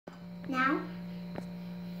Now,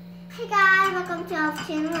 hey guys, welcome to our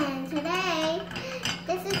channel, and today,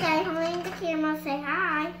 this is Eddie holding the camera. Say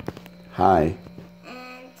hi. Hi.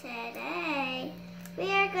 And today,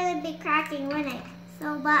 we are going to be cracking one egg.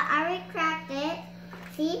 So, but I already cracked it.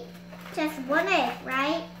 See? Just one egg,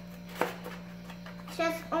 right?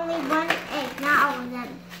 Just only one egg, not all of them.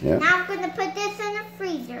 Yeah. Now I'm going to put this in the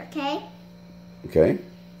freezer, okay? Okay.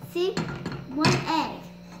 See? One egg.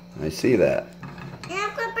 I see that. And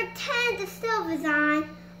I'm going to pretend the stove is on,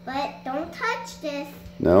 but don't touch this.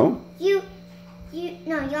 No? No, you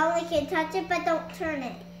only can touch it, but don't turn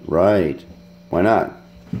it. Right. Why not?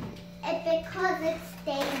 It's because it's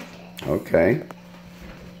dangerous. Okay.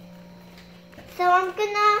 So I'm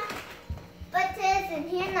gonna put this in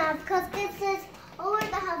here now because this is where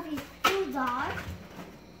the heavy foods are.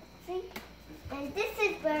 See? And this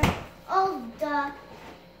is where all the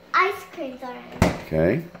ice creams are in.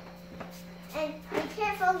 Okay. And be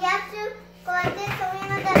careful, you have to go like this so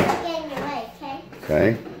Anna doesn't get in your way, okay?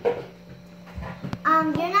 Okay.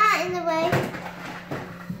 You're not in the way.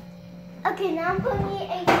 Okay, now I'm going to need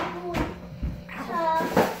a spoon to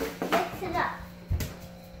mix it up.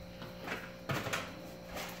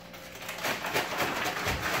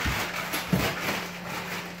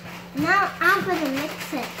 Now I'm going to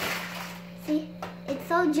mix it. See? It's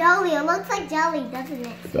so jelly. It looks like jelly, doesn't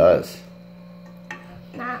it? It does.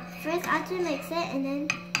 Now, first I have to mix it and then...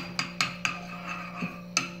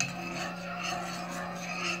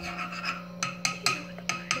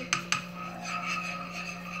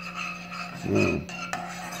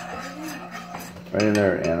 Right in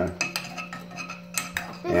there, Anna.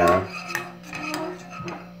 Anna.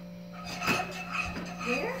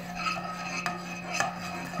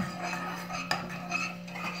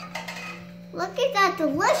 Look at that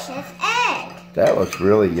delicious egg. That looks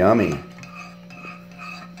really yummy.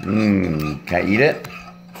 Mmm. Can I eat it?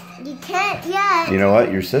 You can't yet. You know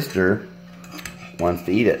what? Your sister wants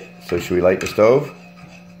to eat it. So should we light the stove?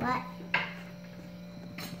 What?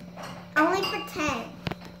 Only pretend.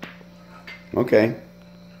 Okay.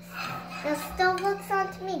 The stove looks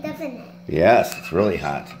on to me, doesn't it? Yes, it's really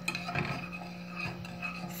hot.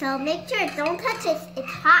 So make sure don't touch it.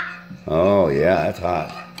 It's hot. Oh, yeah, that's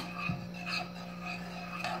hot.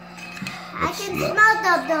 I can smell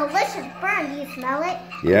the delicious burn. Do you smell it?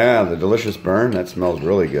 Yeah, the delicious burn. That smells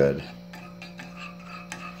really good.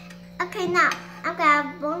 Okay, now I'm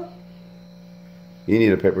gonna boom. You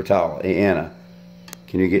need a paper towel. Hey, Anna,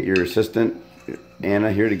 can you get your assistant,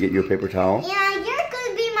 Anna, here to get you a paper towel? Yeah, you're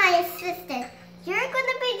gonna be my assistant. You're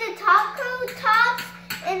gonna be the top crew, tops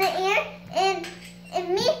in the air, and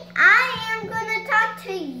me, I am gonna talk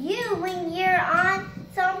to you when you're on.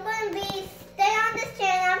 So I'm gonna stay on this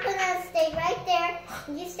chair, and I'm gonna stay right there.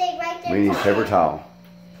 And you stay right there. We need a paper towel.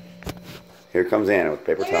 Here comes Anna with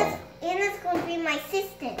paper towel. Anna's gonna be my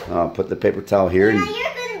assistant. Put the paper towel here. Now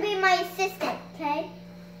you're gonna be my assistant, okay?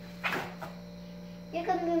 You're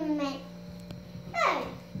gonna be my... Hey!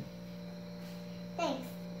 Thanks.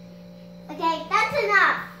 Okay, that's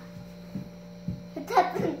enough.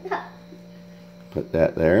 That's enough. Put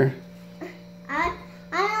that there. I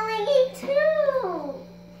only need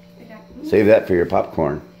 2. Save that for your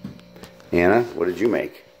popcorn. Anna, what did you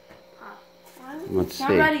make? Let's see.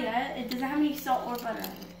 Not ready yet. It doesn't have any salt or butter.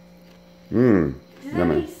 Mmm. It doesn't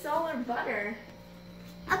have any salt or butter.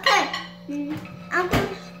 Okay.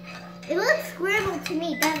 It looks scribbled to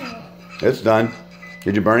me, doesn't it? It's done.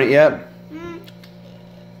 Did you burn it yet?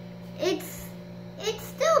 It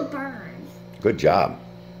still burns. Good job.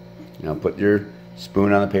 Now put your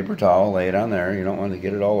spoon on the paper towel, lay it on there. You don't want to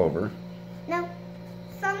get it all over. No.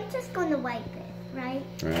 So I'm just going to wipe it, right?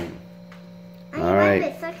 Right. I'm All gonna right.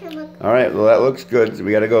 wipe it so I can look. All right. Well, that looks good.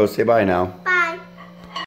 We got to go. Say bye now. Bye.